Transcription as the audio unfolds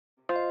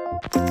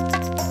Hello,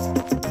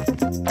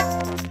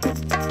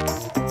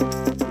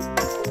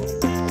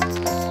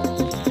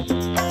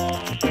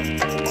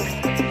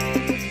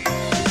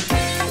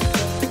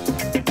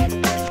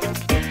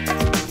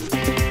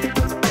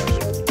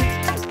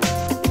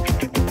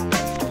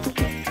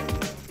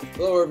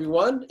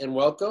 everyone, and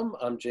welcome.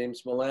 I'm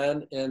James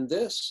Milan, and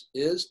this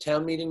is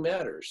Town Meeting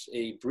Matters,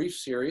 a brief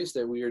series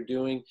that we are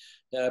doing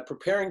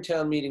preparing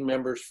town meeting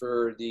members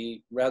for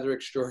the rather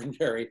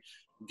extraordinary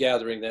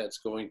gathering that's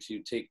going to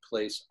take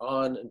place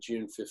on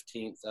June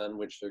 15th, on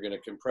which they're going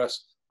to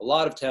compress a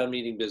lot of town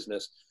meeting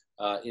business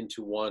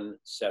into one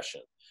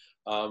session.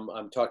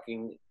 I'm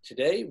talking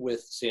today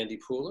with Sandy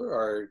Pooler,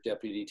 our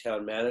Deputy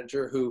Town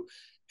Manager, who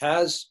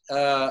has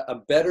a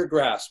better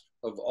grasp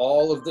of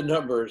all of the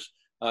numbers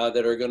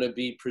that are going to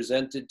be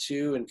presented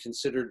to and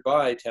considered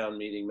by town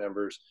meeting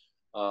members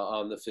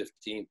on the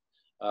 15th.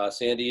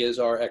 Sandy is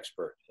our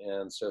expert.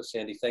 And so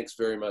Sandy, thanks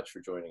very much for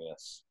joining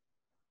us.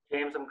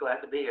 James, I'm glad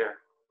to be here.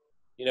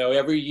 You know,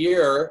 every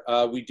year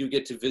we do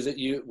get to visit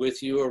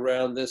with you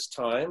around this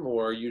time,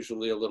 or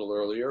usually a little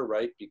earlier,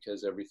 right?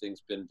 Because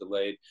everything's been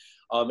delayed.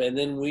 And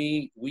then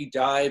we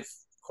dive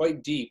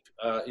quite deep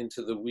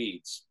into the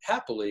weeds.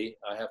 Happily,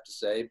 I have to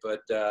say,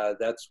 but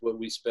that's what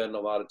we spend a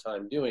lot of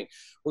time doing.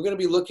 We're going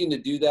to be looking to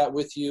do that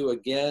with you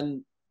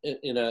again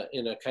in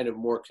a kind of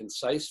more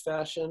concise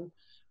fashion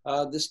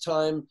this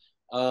time.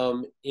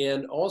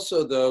 And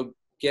also, though,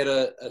 get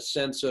a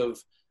sense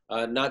of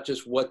not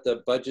just what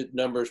the budget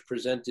numbers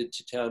presented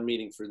to town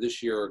meeting for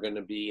this year are going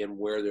to be and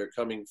where they're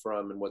coming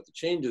from and what the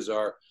changes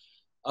are,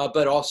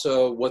 but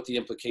also what the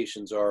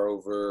implications are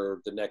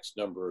over the next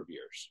number of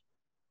years.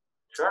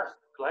 Sure.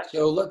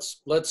 So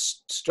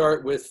let's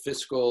start with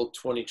fiscal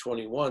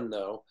 2021,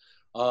 though.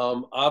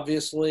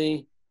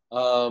 Obviously,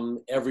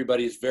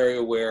 everybody's very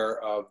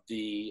aware of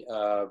the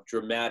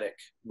dramatic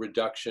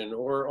reduction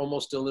or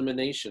almost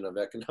elimination of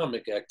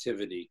economic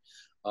activity,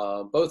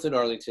 both in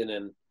Arlington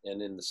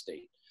and in the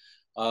state.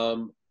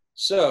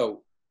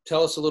 So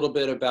tell us a little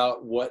bit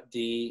about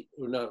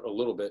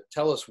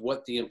tell us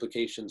what the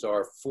implications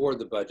are for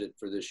the budget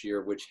for this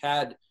year, which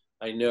had,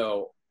 I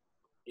know,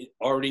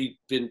 already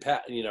been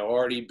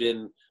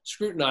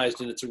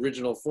scrutinized in its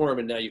original form,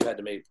 and now you've had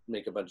to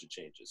make a bunch of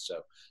changes.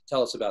 So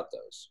tell us about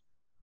those.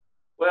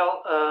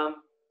 Well,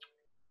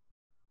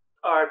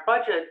 our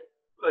budget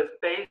was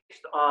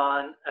based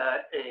on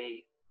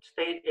a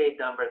state aid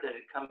number that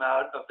had come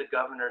out of the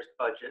governor's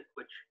budget,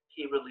 which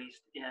he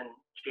released in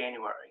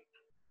January.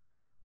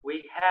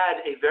 We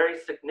had a very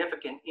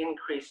significant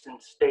increase in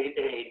state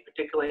aid,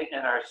 particularly in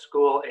our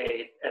school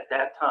aid at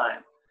that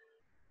time.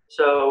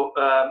 So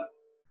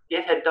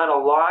it had done a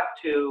lot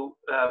to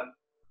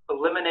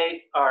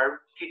eliminate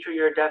our future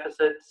year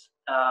deficits,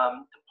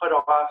 to put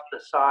off the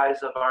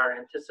size of our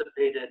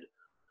anticipated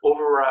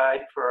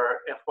override for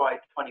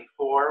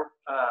FY24.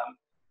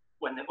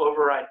 When the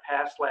override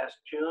passed last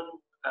June,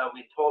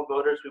 we told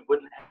voters we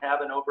wouldn't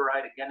have an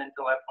override again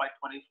until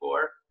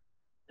FY24.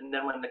 And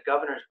then when the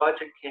governor's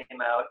budget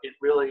came out, it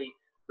really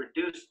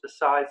reduced the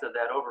size of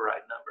that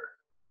override number.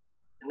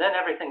 And then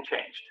everything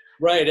changed.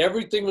 Right,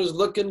 everything was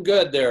looking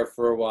good there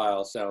for a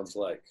while, sounds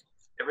like.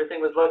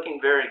 Everything was looking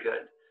very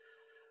good.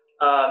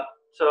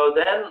 So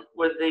then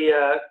with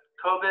the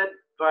COVID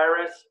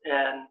virus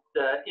and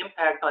the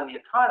impact on the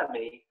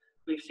economy,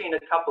 we've seen a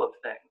couple of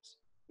things.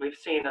 We've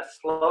seen a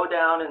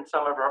slowdown in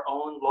some of our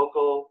own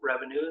local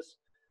revenues.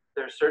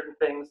 There are certain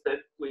things that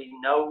we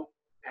know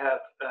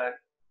have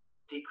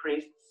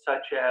decreased,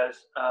 such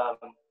as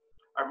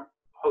our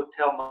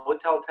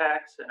hotel-motel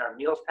tax and our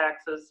meals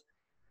taxes.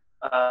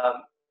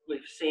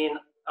 We've seen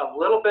a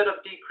little bit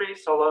of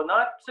decrease, although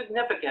not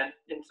significant,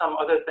 in some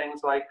other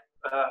things like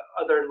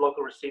other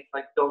local receipts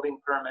like building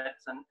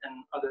permits and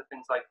other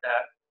things like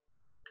that.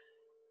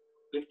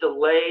 We've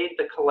delayed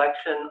the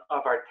collection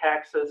of our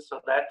taxes, so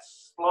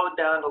that's slowed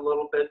down a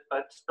little bit,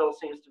 but still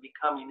seems to be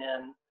coming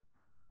in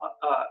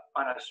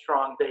on a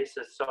strong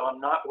basis, so I'm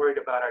not worried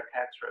about our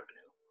tax revenue.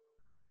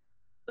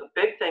 The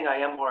big thing I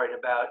am worried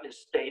about is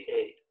state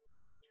aid.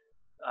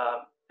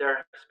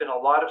 There's been a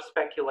lot of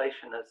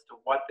speculation as to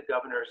what the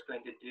governor is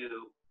going to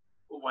do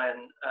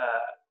when,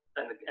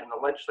 and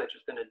the legislature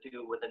is going to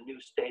do with a new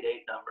state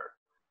aid number.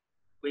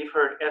 We've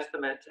heard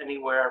estimates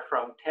anywhere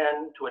from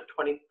 10 to a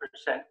 20%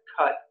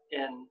 cut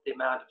in the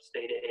amount of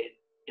state aid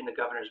in the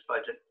governor's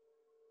budget.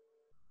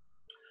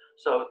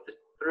 So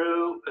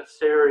through a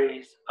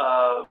series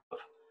of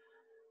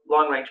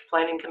long-range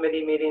planning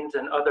committee meetings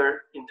and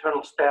other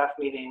internal staff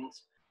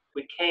meetings,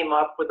 we came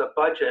up with a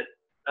budget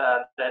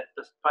that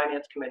the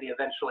finance committee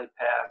eventually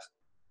passed.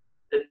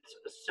 It's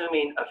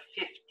assuming a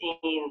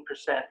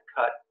 15%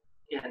 cut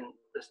in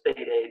the state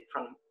aid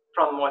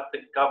from what the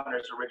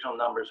governor's original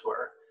numbers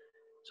were.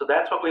 So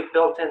that's what we've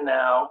built in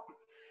now.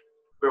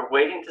 We're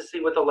waiting to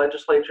see what the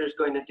legislature is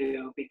going to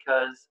do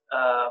because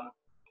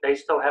they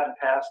still haven't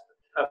passed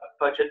a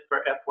budget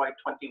for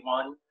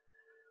FY21.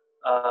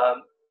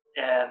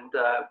 And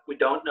we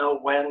don't know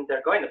when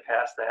they're going to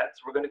pass that.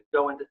 So we're going to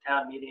go into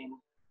town meeting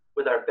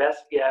with our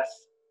best guess,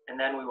 and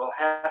then we will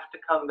have to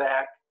come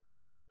back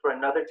for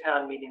another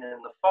town meeting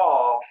in the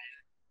fall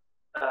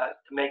to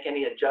make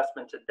any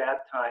adjustments at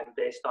that time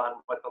based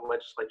on what the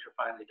legislature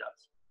finally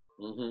does.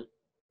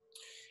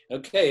 Mm-hmm.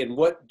 Okay, and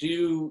what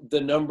do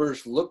the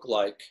numbers look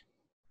like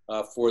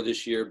for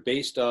this year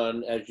based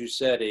on, as you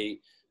said,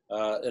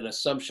 an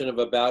assumption of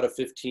about a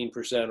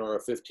 15% or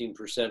a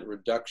 15%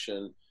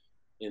 reduction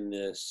in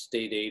the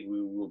state aid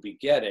we will be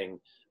getting?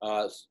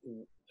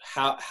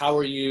 How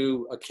are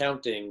you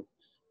accounting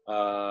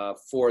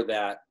for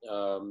that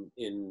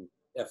in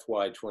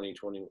FY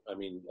 2020? I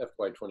mean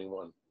FY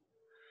 21.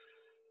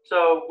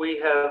 So we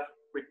have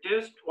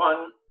reduced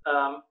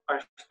our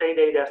state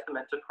aid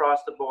estimates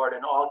across the board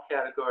in all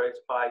categories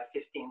by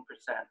 15%.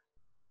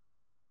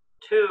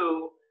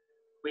 Two,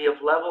 we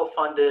have level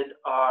funded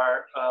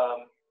our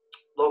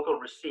local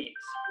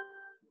receipts.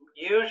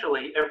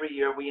 Usually every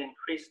year we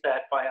increase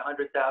that by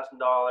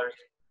 $100,000,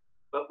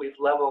 but we've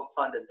level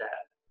funded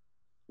that.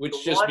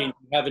 Which just means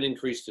you haven't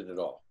increased it at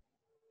all.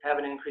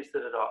 Haven't increased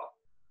it at all.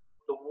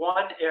 The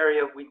one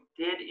area we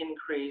did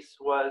increase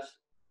was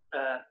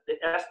the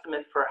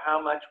estimate for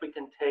how much we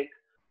can take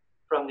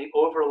from the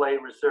overlay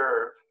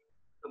reserve,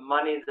 the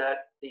money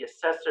that the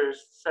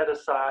assessors set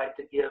aside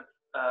to give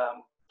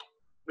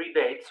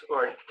rebates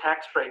or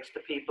tax breaks to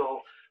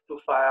people who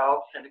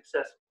file and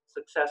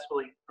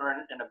successfully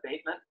earn an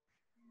abatement.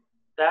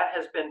 That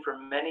has been for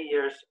many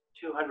years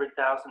 $200,000.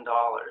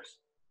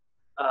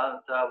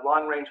 The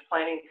Long Range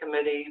Planning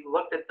Committee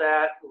looked at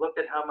that, looked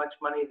at how much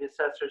money the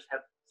assessors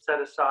have set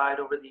aside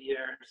over the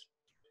years,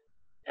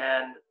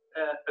 and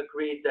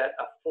agreed that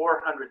a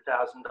 $400,000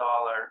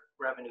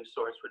 revenue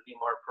source would be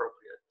more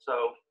appropriate.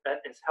 So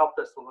that has helped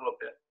us a little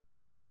bit.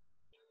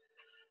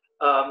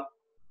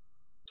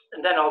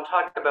 And then I'll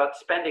talk about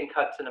spending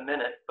cuts in a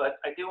minute, but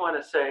I do want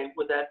to say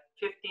with that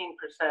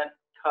 15%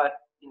 cut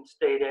in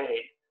state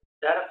aid,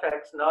 that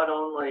affects not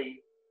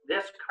only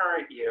this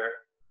current year,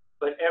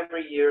 but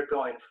every year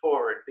going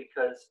forward,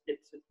 because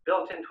it's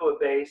built into a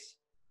base,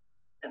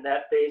 and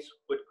that base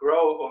would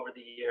grow over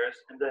the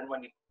years. And then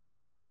when you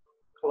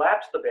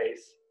collapse the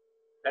base,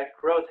 that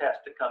growth has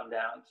to come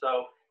down.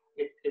 So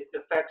it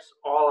affects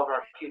all of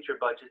our future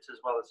budgets as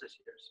well as this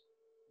year's.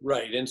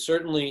 Right, and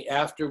certainly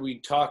after we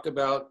talk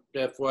about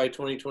FY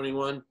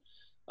 2021,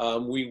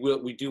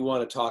 we do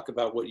want to talk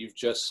about what you've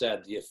just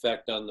said, the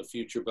effect on the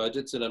future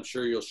budgets, and I'm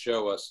sure you'll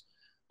show us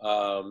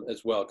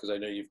as well, because I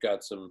know you've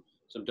got some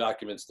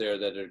documents there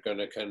that are going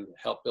to kind of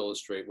help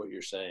illustrate what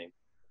you're saying.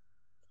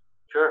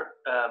 Sure.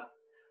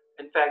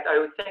 In fact, I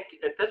would think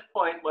at this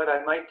point, what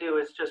I might do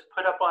is just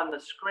put up on the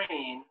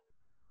screen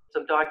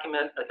a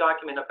document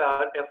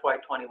about FY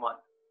 21.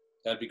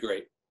 That'd be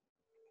great.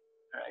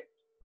 All right.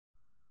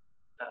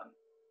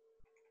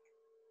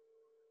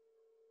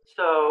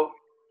 So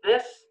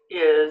this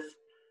is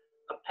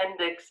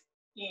Appendix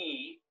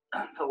E,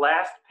 the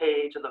last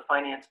page of the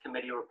Finance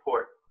Committee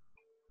report,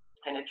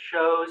 and it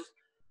shows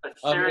a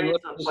series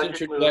of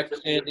budget moves that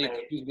we've made.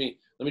 Excuse me.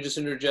 Let me just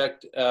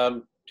interject.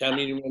 Town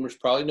meeting members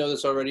probably know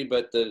this already,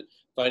 but the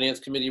Finance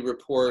Committee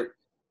report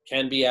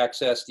can be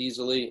accessed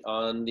easily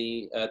on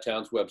the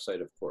town's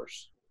website, of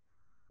course.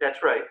 That's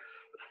right.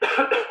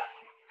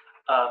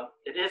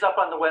 It is up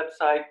on the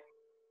website.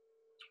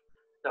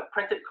 The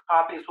printed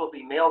copies will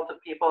be mailed to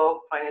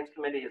people. Finance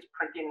Committee is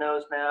printing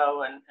those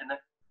now, and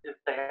if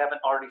they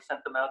haven't already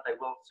sent them out, they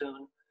will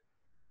soon.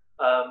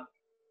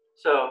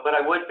 But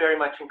I would very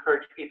much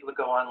encourage people to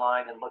go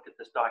online and look at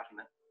this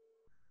document.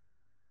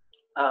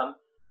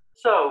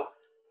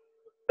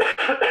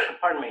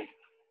 Pardon me.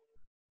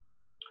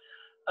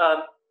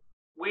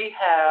 We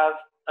have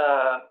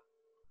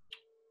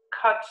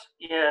cuts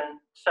in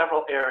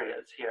several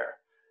areas here.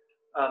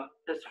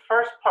 This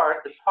first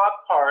part, the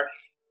top part,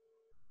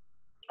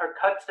 are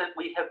cuts that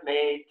we have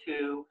made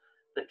to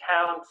the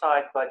town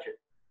side budget.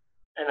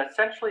 And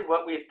essentially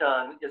what we've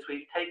done is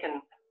we've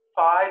taken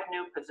 5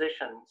 new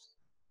positions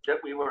that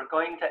we were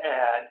going to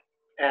add,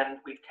 and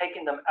we've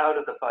taken them out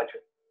of the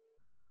budget.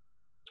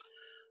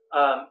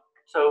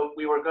 So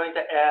we were going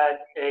to add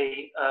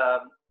a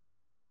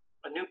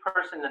new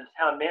person in the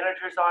town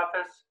manager's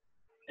office.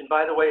 And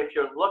by the way, if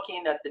you're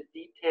looking at the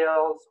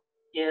details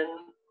in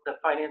the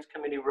Finance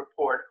Committee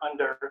report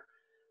under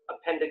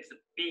Appendix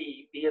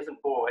B, B as in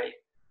boy,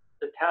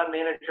 the town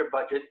manager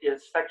budget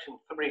is Section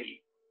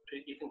 3,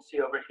 you can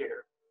see over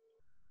here.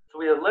 So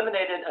we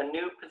eliminated a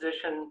new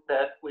position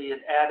that we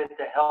had added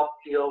to help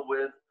deal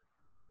with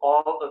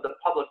all of the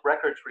public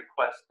records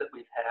requests that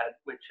we've had,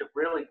 which have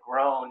really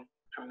grown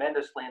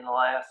tremendously in the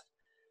last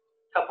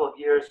couple of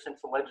years since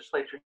the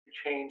legislature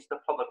changed the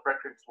public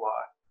records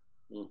law.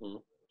 Mm-hmm.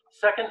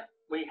 Second,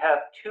 we have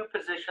 2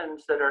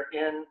 positions that are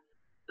in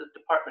the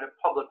Department of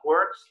Public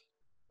Works.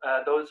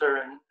 Those are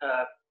in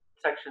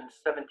sections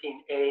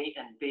 17A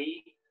and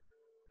B.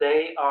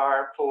 They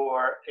are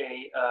for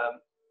a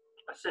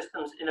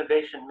systems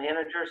innovation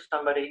manager,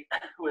 somebody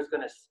who is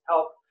going to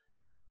help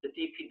the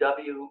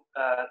DPW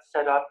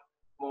set up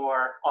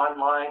more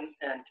online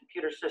and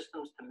computer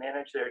systems to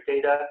manage their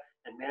data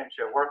and manage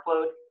their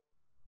workload.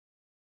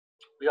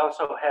 We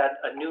also had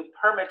a new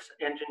permits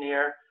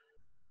engineer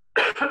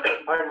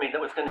pardon me,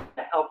 that was going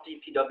to help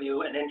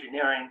DPW and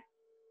engineering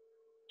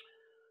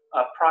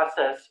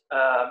process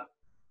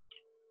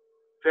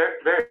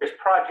various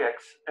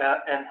projects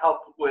and help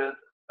with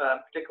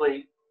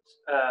particularly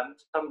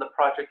some of the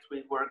projects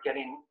we were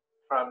getting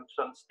from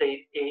some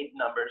state aid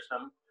numbers,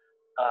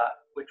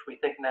 which we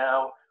think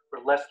now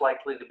we're less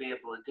likely to be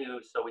able to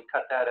do, so we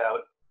cut that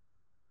out.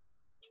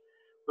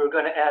 We're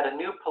going to add a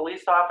new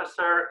police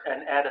officer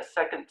and add a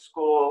second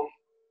school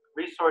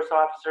resource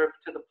officer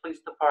to the police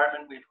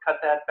department. We've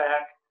cut that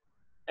back.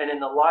 And in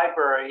the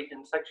library,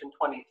 in section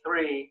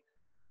 23,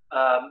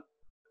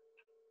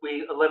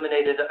 we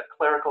eliminated a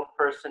clerical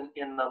person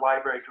in the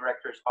library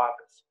director's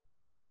office.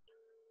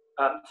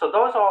 So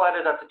those all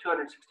added up to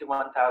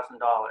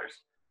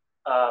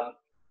 $261,000.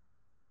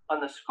 On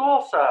the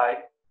school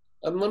side,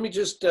 let me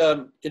just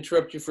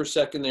interrupt you for a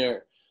second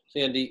there,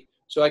 Sandy.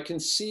 So I can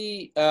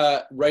see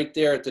right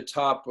there at the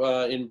top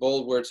in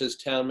bold where it says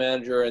town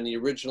manager, and the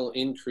original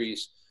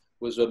increase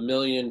was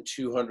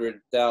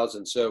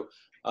 $1,200,000. So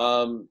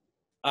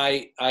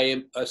I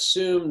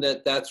assume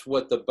that that's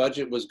what the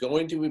budget was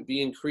going to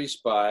be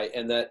increased by,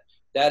 and that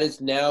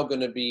is now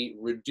going to be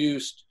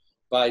reduced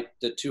by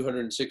the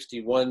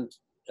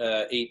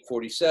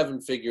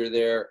 261,847 figure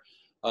there.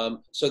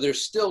 So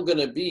there's still going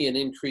to be an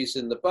increase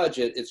in the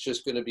budget. It's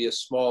just going to be a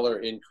smaller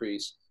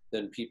increase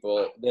than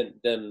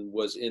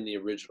was in the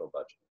original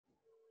budget.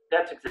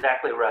 That's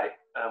exactly right.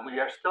 We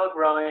are still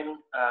growing.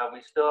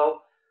 We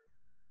still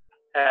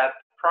have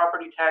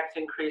property tax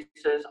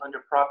increases under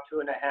Prop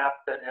 2.5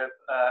 that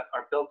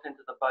are built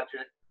into the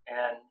budget,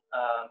 and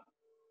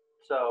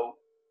so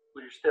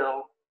we're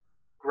still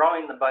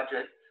growing the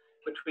budget,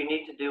 which we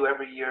need to do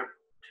every year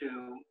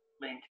to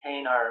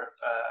maintain our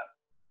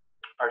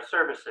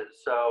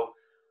services. So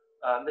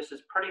this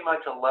is pretty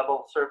much a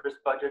level service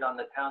budget on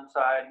the town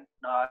side,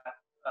 not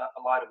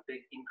a lot of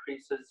big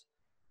increases.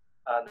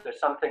 There's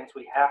some things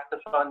we have to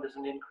fund as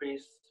an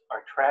increase.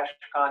 Our trash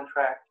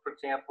contract, for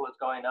example, is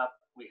going up.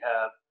 We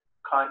have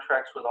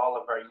contracts with all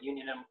of our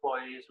union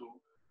employees, who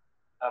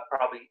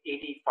probably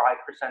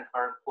 85% of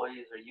our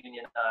employees are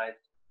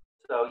unionized.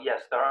 So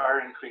yes, there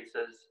are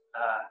increases,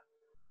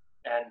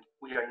 and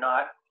we are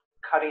not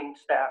cutting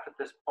staff at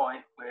this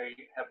point.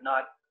 We have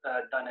not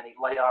done any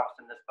layoffs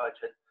in this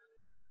budget,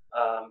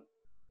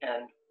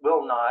 and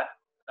will not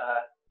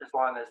as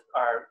long as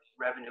our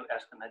revenue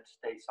estimates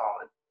stay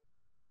solid.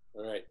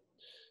 All right,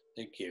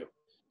 thank you.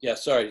 Yeah,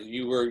 sorry,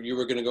 you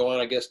were going to go on,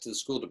 I guess, to the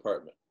school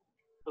department.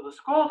 So the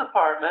school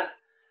department,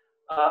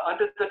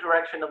 under the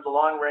direction of the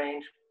Long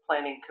Range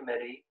Planning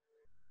Committee,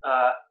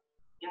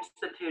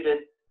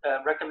 instituted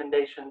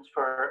recommendations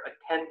for a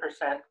 10%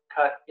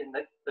 cut in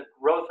the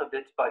growth of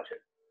its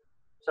budget.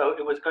 So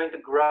it was going to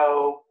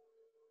grow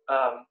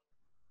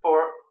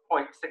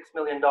 $4.6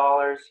 million.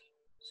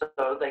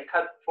 So they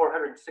cut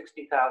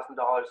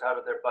 $460,000 out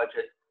of their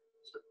budget.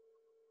 So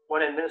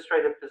one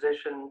administrative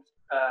positions,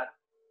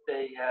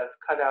 they have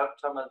cut out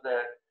some of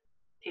the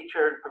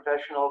teacher and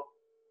professional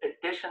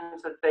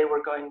additions that they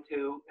were going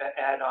to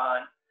add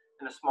on,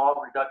 and a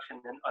small reduction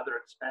in other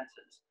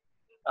expenses.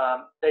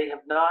 They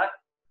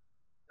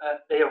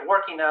are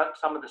working out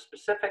some of the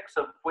specifics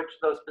of which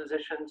those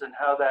positions and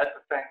how that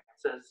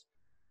affects as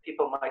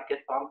people might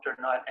get bumped or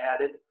not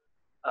added.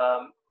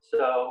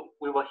 So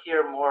we will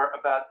hear more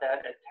about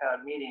that at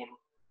town meeting,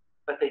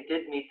 but they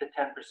did meet the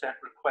 10%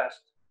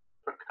 request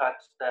for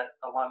cuts that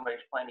the Long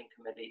Range Planning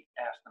Committee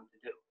asked them to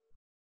do.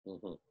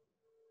 Mm-hmm.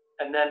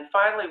 And then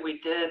finally, we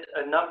did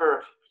a number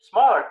of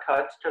smaller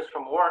cuts just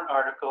from warrant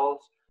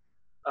articles.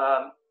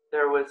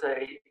 There was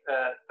a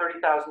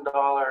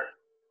 $30,000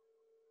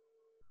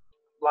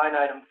 line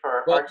item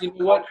for arts and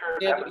culture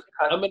that was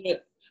cut.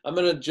 I'm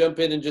gonna jump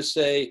in and just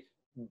say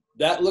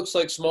that looks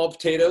like small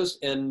potatoes,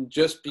 and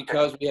just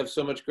because we have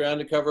so much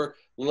ground to cover,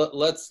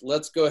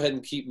 let's go ahead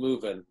and keep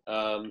moving.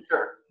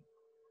 Sure.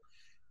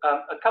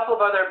 A couple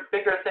of other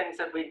bigger things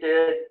that we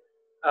did.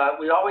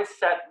 We always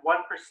set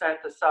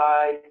 1%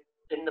 aside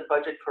in the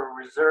budget for a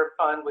reserve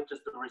fund, which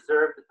is the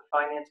reserve that the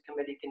Finance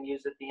Committee can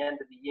use at the end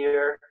of the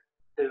year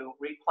to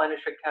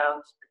replenish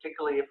accounts,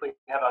 particularly if we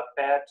have a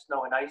bad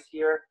snow and ice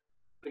year.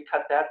 We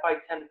cut that by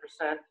 10%.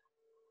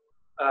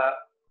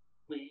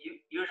 We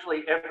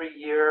usually every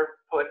year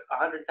put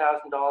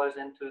 $100,000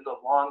 into the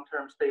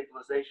long-term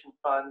stabilization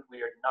fund.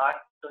 We are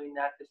not doing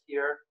that this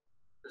year.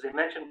 As I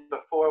mentioned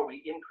before,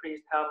 we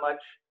increased how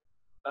much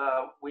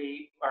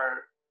we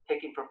are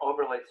taking from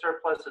overlay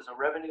surplus as a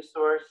revenue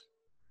source.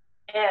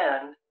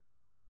 And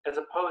as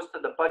opposed to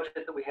the budget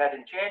that we had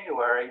in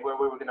January, where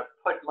we were going to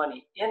put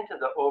money into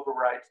the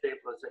override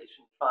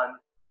stabilization fund,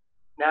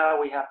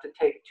 now we have to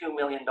take $2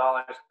 million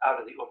out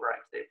of the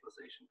override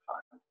stabilization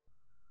fund.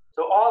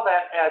 So all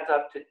that adds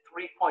up to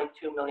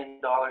 $3.2 million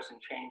in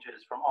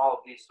changes from all of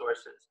these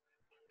sources.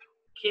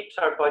 Keeps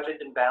our budget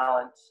in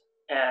balance,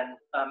 and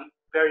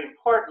very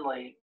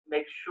importantly,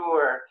 make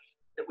sure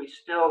that we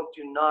still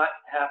do not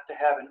have to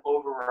have an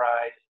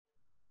override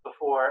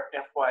before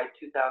FY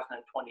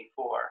 2024.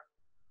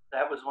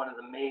 That was one of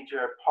the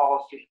major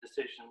policy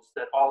decisions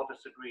that all of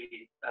us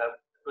agreed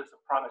was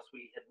a promise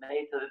we had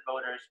made to the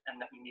voters and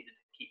that we needed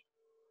to keep.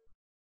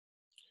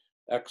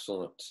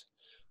 Excellent.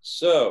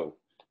 So,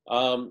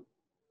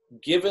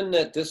 given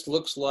that this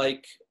looks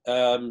like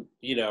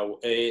you know,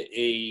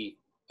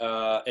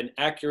 an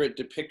accurate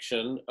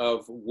depiction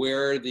of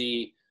where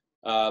the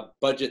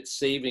budget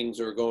savings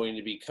are going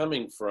to be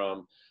coming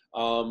from,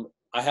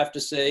 I have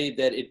to say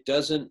that it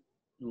doesn't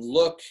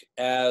look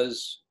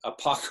as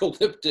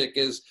apocalyptic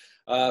as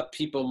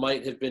people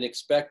might have been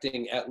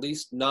expecting, at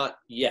least not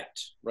yet,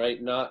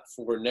 right? Not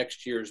for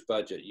next year's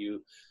budget.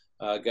 You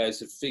guys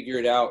have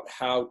figured out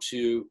how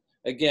to,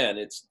 again,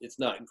 it's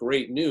not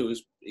great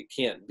news, it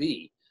can't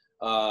be,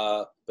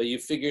 but you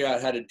figured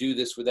out how to do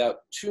this without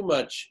too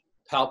much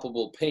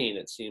palpable pain,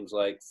 it seems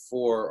like,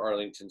 for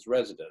Arlington's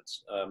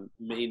residents.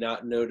 May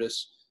not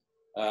notice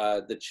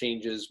the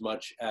changes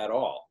much at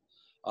all.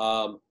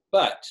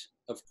 But,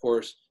 of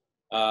course,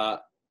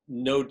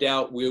 no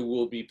doubt we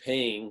will be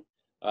paying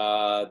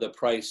the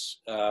price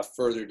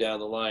further down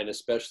the line,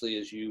 especially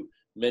as you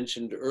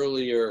mentioned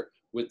earlier,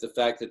 with the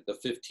fact that the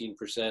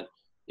 15%,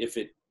 if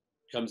it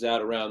comes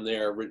out around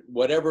there,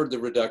 whatever the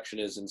reduction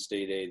is in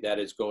state aid, that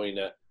is going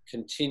to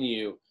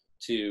continue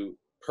to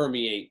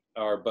permeate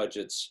our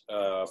budgets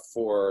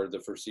for the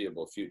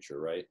foreseeable future,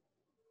 right?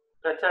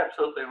 That's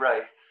absolutely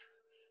right.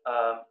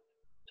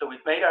 So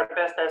we've made our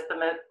best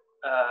estimate.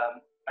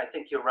 I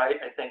think you're right.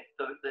 I think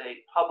the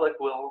public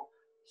will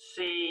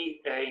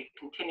see a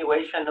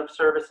continuation of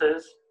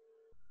services,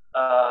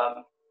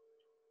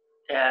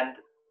 and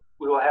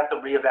we will have to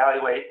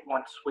reevaluate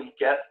once we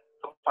get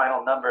the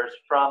final numbers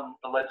from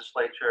the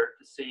legislature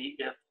to see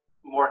if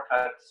more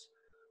cuts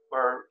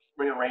or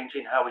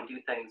rearranging how we do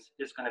things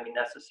is going to be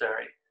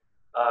necessary.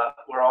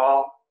 We're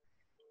all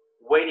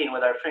waiting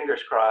with our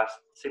fingers crossed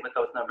to see what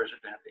those numbers are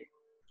going to be.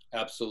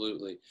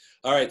 Absolutely.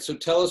 All right, so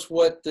tell us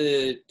what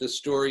the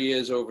story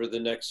is over the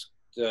next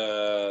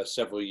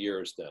several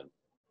years then.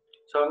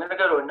 So I'm going to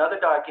go to another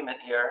document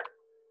here.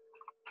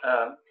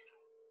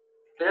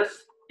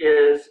 This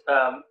is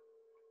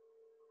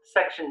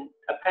section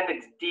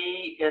Appendix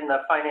D in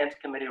the Finance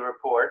Committee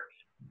report.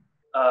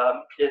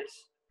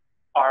 It's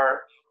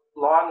our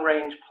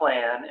long-range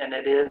plan, and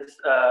it is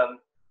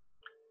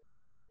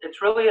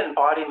it's really an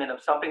embodiment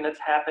of something that's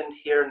happened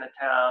here in the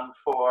town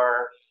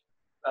for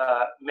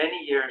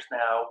many years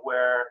now,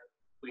 where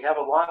we have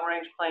a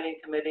long-range planning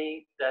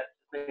committee that's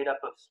made up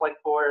of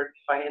select board,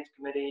 finance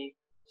committee,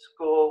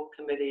 school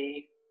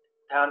committee,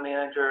 town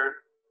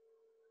manager,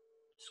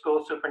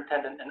 school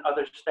superintendent, and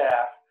other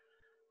staff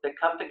that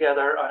come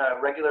together on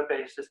a regular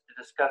basis to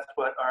discuss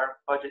what our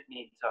budget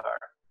needs are.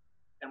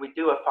 And we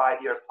do a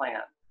 5-year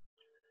plan.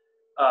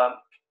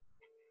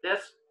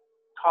 This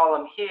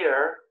column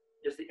here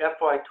is the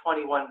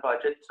FY21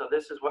 budget. So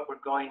this is what we're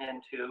going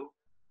into.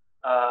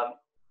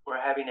 We're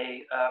having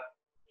a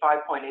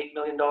 $5.8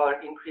 million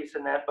increase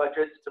in that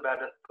budget. It's about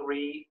a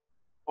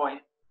 3.4%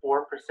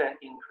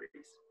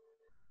 increase.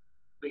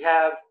 We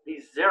have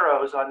these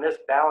zeros on this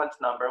balance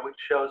number, which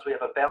shows we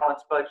have a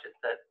balanced budget,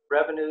 that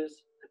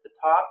revenues at the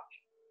top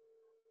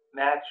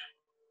match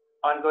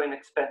ongoing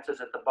expenses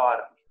at the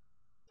bottom.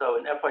 So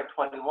in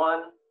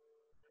FY21,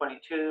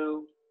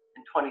 22,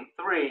 and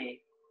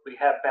 23, we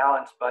have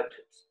balanced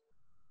budgets.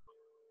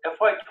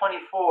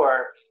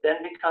 FY24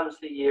 then becomes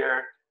the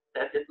year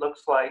that it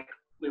looks like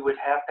we would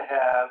have to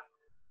have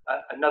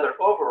another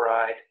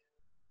override,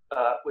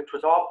 which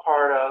was all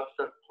part of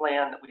the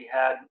plan that we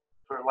had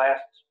for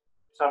last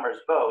summer's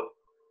vote.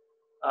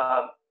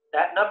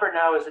 That number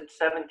now is at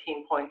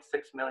 $17.6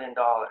 million.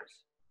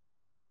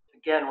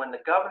 Again, when the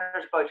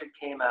governor's budget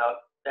came out,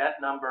 that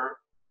number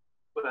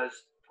was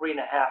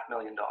 $3.5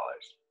 million.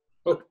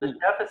 The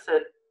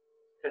deficit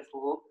has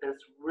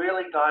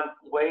really gone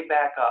way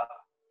back up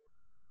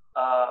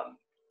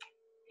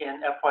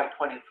in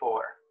FY24.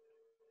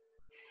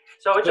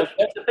 So it's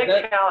a big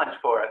challenge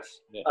for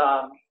us. Yeah.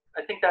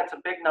 I think that's a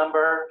big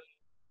number.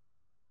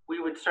 We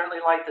would certainly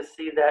like to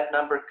see that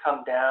number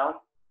come down.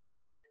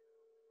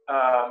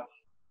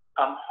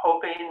 I'm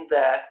hoping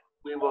that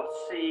we will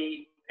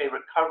see a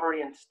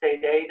recovery in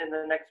state aid in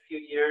the next few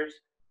years,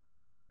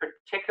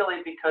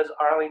 particularly because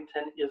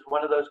Arlington is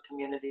one of those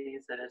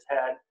communities that has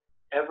had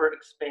ever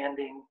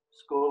expanding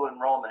school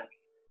enrollment.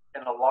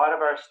 And a lot of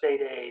our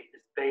state aid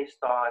is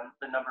based on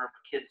the number of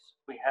kids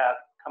we have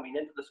coming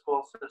into the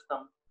school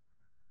system.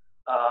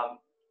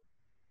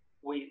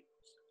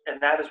 And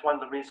that is one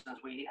of the reasons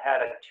we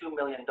had a $2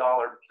 million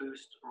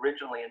boost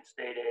originally in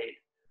state aid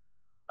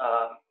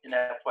in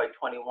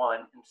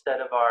FY21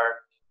 instead of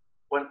our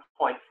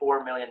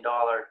 $1.4 million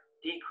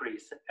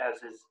decrease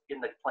as is in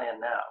the plan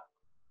now.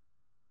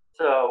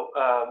 So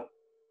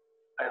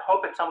I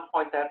hope at some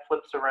point that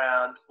flips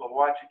around. We'll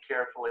watch it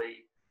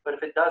carefully. But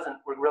if it doesn't,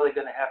 we're really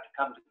going to have to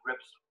come to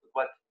grips with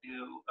what to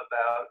do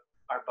about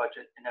our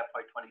budget in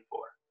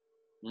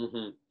FY24.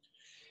 Mm-hmm.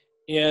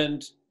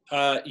 And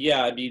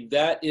yeah, I mean,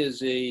 that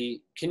is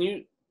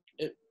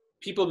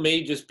people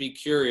may just be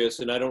curious,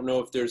 and I don't know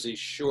if there's a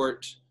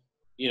short,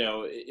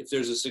 if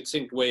there's a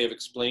succinct way of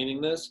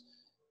explaining this.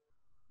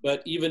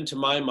 But even to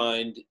my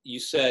mind, you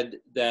said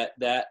that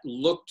that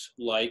looked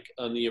like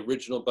on the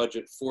original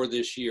budget for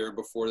this year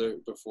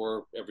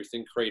before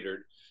everything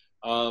cratered,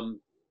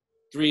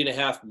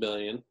 3.5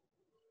 million,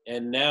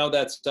 and now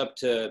that's up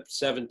to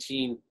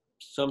 17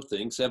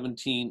 something,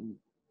 17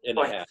 and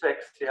a half. 0.6,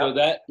 yeah. So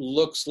that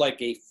looks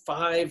like a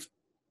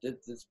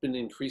that's been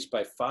increased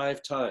by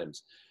 5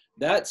 times.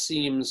 That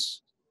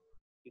seems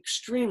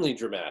extremely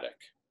dramatic.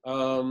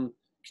 Can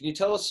you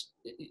tell us,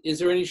 is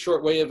there any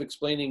short way of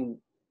explaining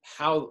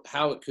how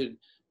it could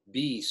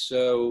be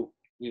so,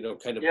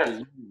 kind of Yes.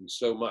 balloon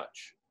so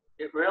much?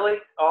 It really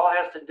all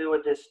has to do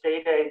with this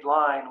state aid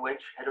line,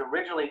 which had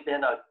originally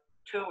been a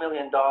 $2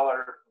 million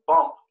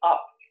bump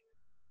up,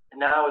 and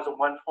now is a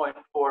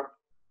 $1.4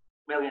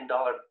 million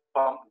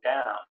bump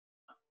down.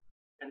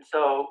 And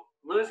so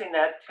losing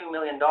that $2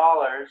 million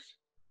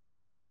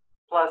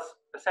plus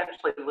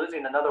essentially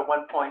losing another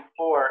 1.4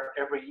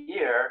 every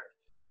year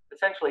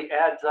essentially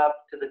adds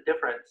up to the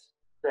difference,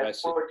 that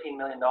 $14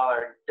 million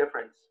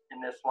difference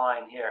in this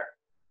line here.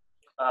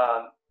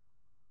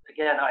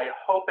 Again, I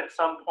hope at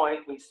some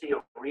point we see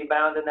a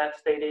rebound in that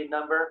state aid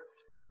number.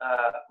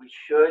 We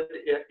should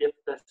if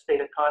the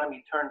state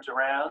economy turns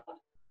around.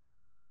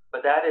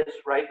 But that is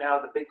right now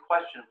the big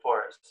question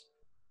for us.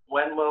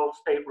 When will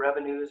state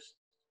revenues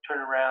turn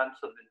around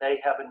so that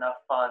they have enough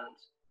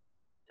funds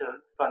to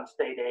fund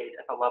state aid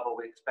at the level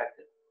we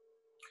expected?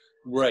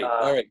 Right.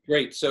 All right,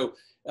 great. So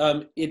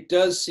it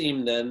does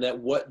seem then that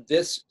what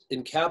this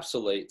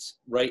encapsulates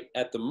right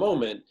at the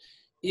moment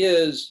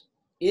is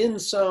in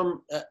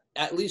some,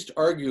 at least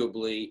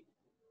arguably,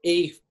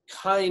 a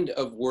kind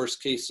of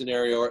worst case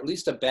scenario, or at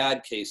least a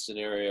bad case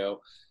scenario,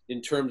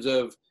 in terms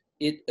of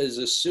it is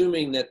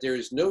assuming that there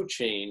is no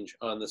change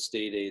on the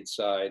state aid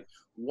side,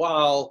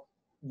 while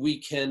we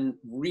can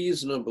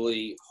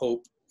reasonably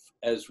hope,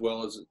 as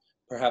well as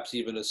perhaps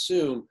even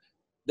assume,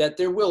 that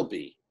there will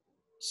be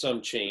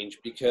some change,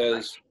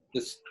 because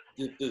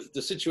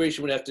the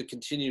situation would have to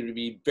continue to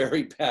be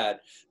very bad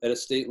at a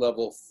state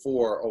level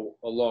for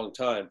a long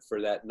time for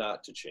that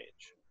not to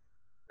change.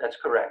 That's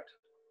correct.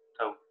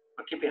 So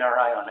we're keeping our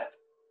eye on it.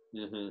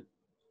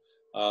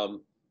 Mm-hmm.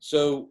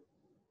 So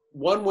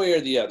one way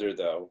or the other,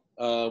 though,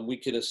 we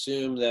can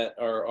assume that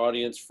our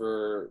audience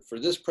for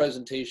this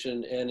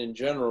presentation and in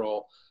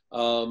general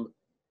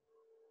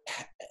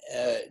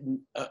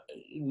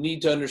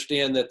need to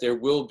understand that there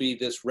will be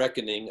this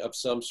reckoning of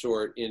some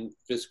sort in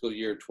fiscal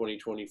year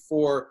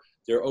 2024.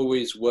 There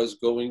always was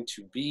going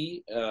to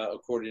be,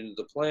 according to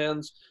the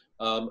plans,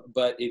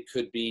 but it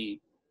could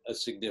be a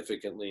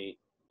significantly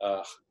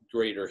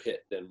greater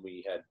hit than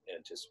we had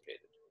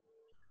anticipated.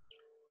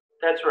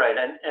 That's right,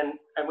 and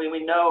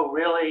we know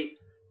really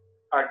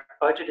our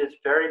budget is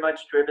very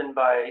much driven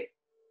by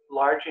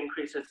large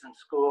increases in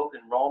school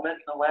enrollment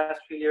in the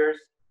last few years,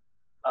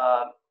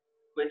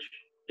 which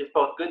is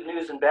both good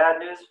news and bad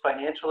news.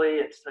 Financially,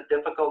 it's a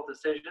difficult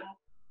decision.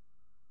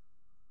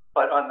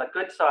 But on the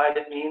good side,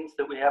 it means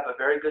that we have a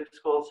very good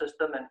school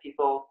system and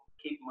people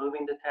keep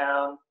moving to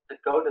town to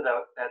go to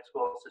that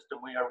school system.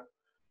 We are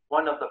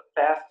one of the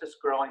fastest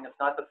growing, if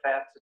not the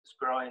fastest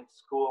growing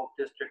school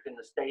district in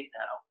the state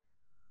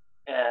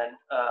now. And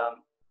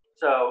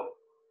so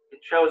it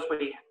shows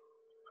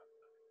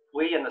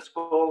we in the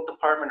school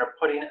department are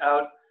putting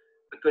out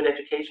a good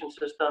education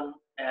system,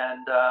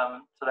 and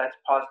so that's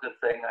a positive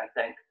thing, I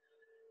think.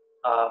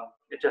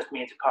 It just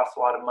means it costs a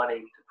lot of money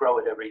to grow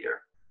it every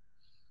year.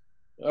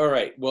 All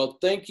right. Well,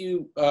 thank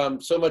you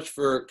so much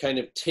for kind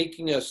of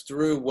taking us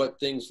through what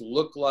things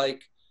look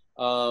like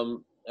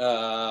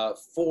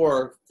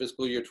for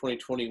fiscal year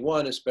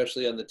 2021,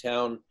 especially on the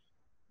town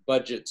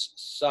budgets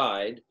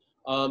side.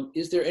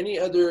 Is there any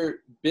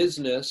other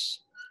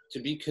business to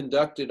be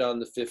conducted on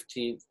the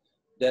 15th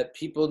that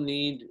people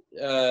need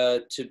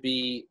to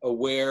be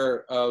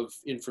aware of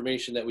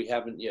information that we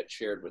haven't yet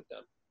shared with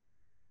them?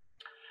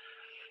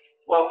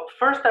 Well,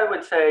 first I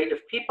would say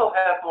if people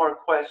have more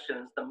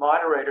questions, the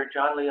moderator,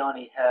 John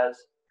Leone, has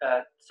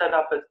set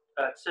up a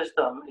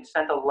system. He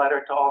sent a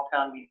letter to all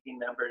town meeting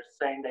members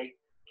saying they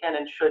can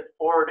and should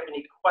forward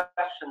any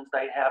questions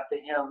they have to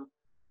him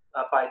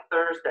by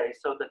Thursday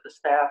so that the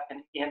staff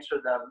can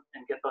answer them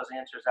and get those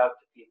answers out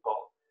to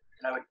people.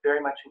 And I would very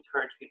much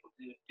encourage people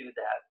to do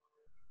that.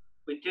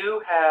 We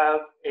do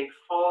have a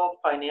full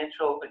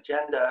financial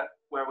agenda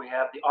where we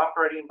have the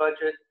operating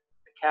budget,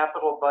 the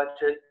capital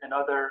budget, and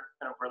other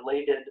kind of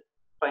related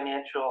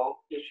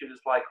financial issues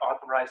like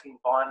authorizing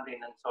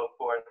bonding and so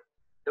forth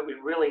that we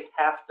really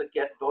have to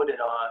get voted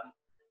on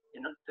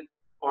in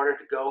order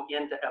to go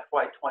into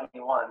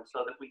FY21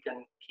 so that we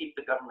can keep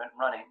the government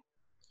running.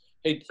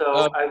 Hey,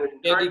 so I would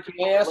encourage Andy,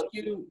 can I ask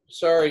you,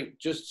 sorry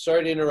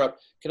to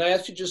interrupt. Can I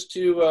ask you just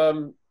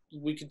to,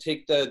 we can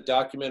take the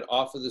document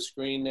off of the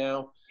screen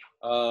now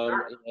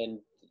and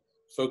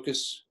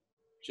focus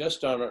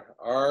just on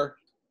our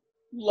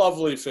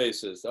lovely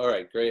faces. All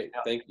right, great,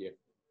 thank you.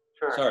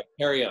 Sure. Sorry,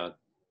 carry on.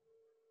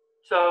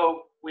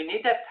 So we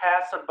need to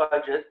pass a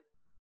budget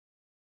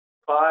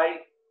by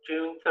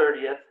June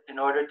 30th in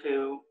order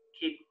to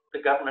keep the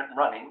government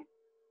running.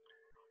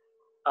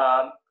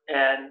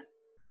 And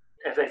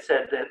as I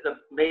said, the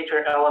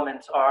major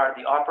elements are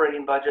the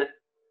operating budget,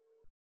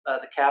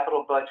 the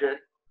capital budget,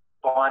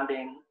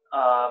 bonding,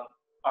 our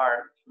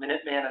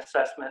Minuteman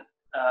assessment,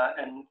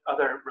 and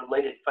other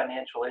related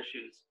financial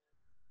issues.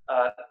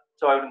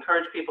 So I would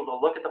encourage people to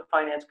look at the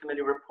Finance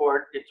Committee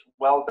report. It's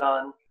well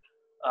done.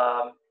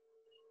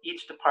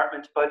 Each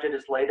department's budget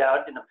is laid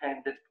out in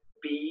Appendix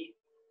B,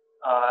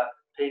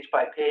 page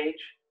by page.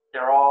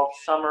 They're all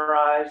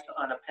summarized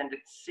on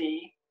Appendix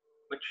C,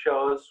 which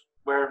shows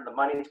where the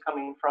money is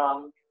coming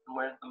from and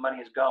where the money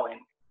is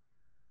going.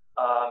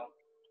 I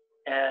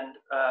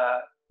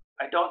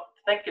don't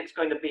think it's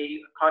going to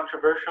be a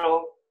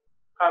controversial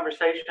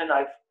conversation.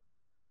 I've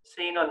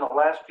seen in the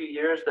last few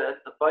years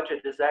that the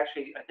budget is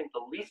actually, I think,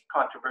 the least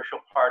controversial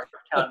part of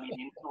town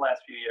meeting in the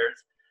last few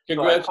years.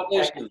 Congratulations. So I hope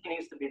that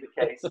continues to be the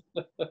case.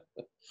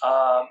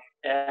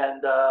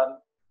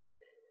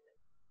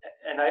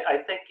 I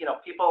think, you know,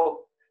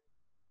 people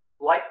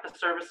like the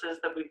services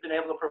that we've been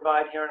able to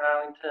provide here in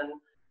Arlington.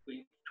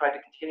 We've tried to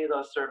continue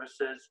those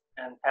services,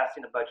 and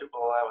passing the budget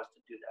will allow us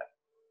to do that.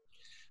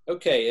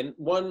 Okay, and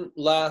one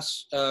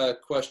last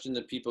question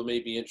that people may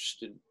be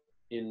interested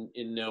in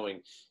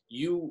knowing.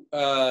 You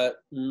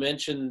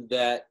mentioned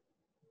that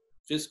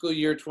fiscal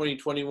year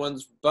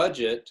 2021's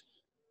budget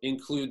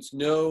includes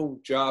no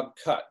job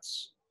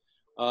cuts.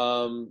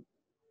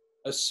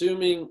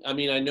 Assuming, I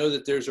mean, I know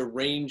that there's a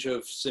range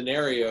of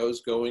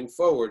scenarios going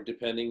forward,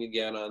 depending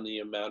again on the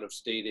amount of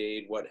state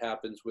aid, what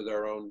happens with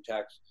our own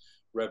tax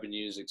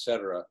revenues, et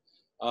cetera.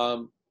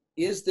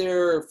 Is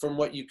there, from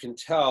what you can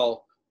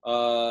tell,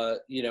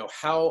 you know,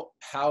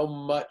 how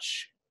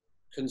much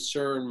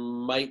concern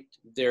might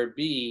there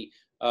be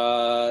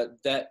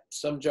that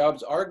some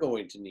jobs are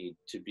going to need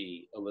to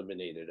be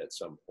eliminated at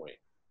some point?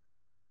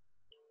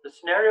 The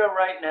scenario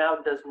right now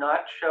does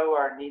not show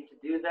our need to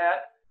do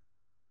that.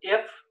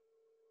 If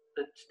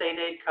the state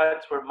aid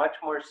cuts were much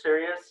more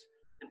serious,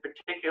 and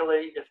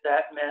particularly if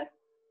that meant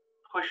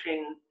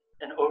pushing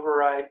an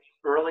override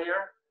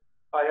earlier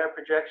by our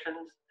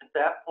projections, at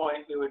that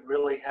point we would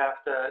really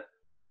have to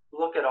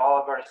look at all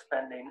of our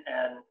spending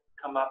and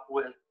come up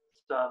with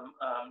some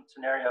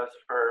scenarios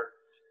for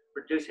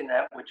reducing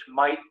that, which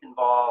might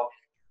involve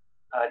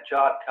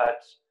job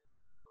cuts.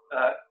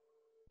 I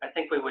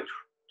think we would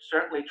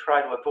certainly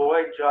try to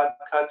avoid job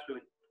cuts. We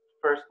would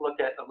first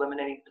look at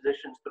eliminating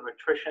positions through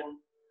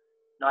attrition,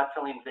 not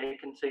filling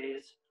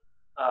vacancies,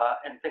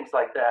 and things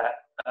like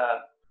that.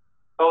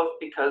 Both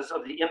because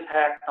of the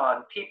impact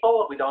on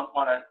people, we don't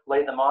want to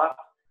lay them off,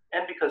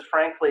 and because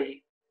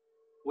frankly,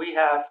 we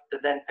have to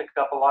then pick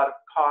up a lot of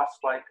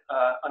costs like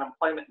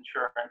unemployment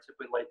insurance if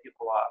we lay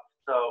people off.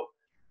 So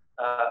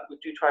we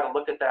do try to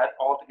look at that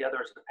all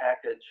together as a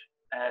package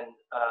and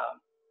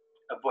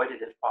avoid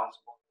it if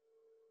possible.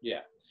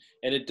 Yeah,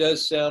 and it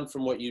does sound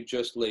from what you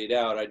just laid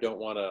out,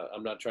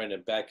 I'm not trying to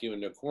back you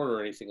into a corner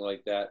or anything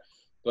like that,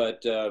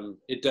 but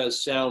it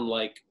does sound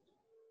like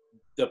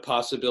the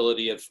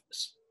possibility of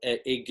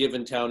a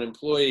given town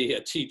employee,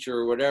 a teacher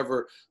or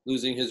whatever,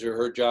 losing his or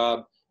her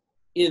job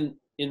in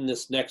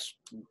this next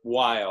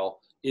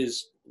while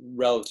is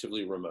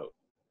relatively remote.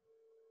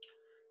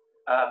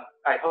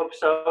 I hope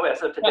so.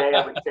 As of today,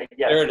 I would say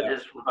yes, it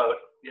is remote.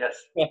 Yes.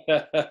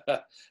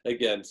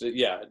 Again, so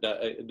yeah,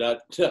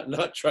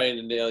 not trying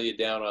to nail you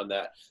down on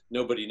that.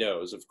 Nobody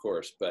knows, of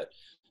course, but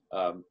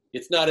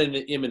it's not an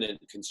imminent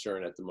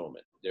concern at the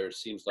moment. There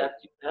seems like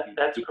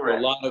that's you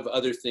correct. do a lot of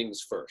other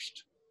things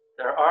first.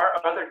 There are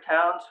other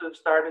towns who have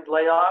started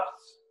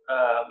layoffs.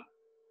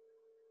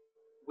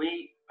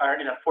 We are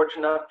in a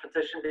fortunate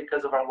position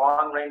because of our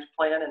long-range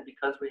plan and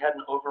because we had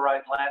an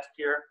override last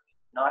year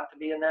not to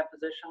be in that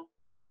position.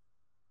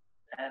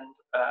 And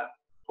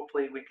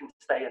hopefully we can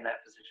stay in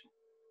that position.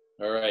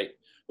 All right.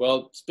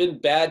 Well, it's been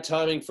bad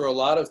timing for a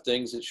lot of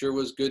things. It sure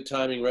was good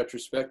timing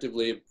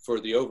retrospectively for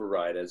the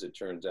override, as it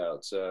turns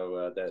out.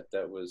 So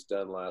that was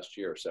done last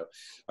year. So,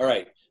 all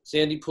right.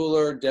 Sandy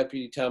Pooler,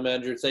 Deputy Town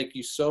Manager, thank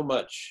you so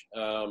much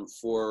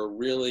for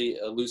really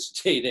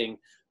elucidating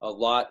a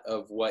lot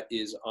of what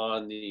is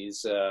on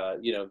these,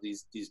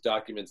 these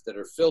documents that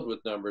are filled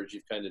with numbers.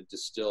 You've kind of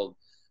distilled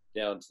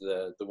down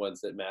to the ones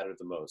that matter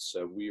the most.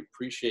 So we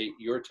appreciate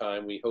your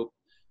time. We hope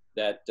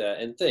that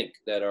and think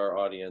that our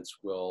audience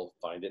will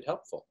find it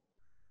helpful.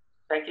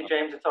 Thank you,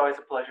 James. It's always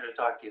a pleasure to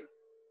talk to you.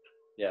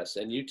 Yes,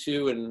 and you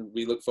too, and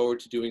we look forward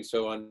to doing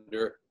so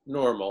under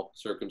normal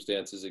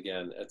circumstances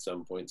again at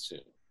some point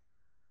soon.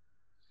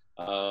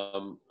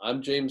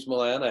 I'm James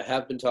Milan. I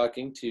have been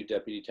talking to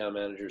Deputy Town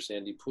Manager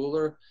Sandy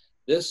Pooler.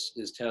 This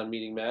is Town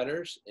Meeting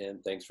Matters,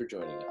 and thanks for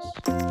joining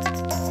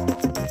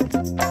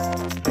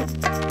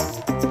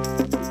us.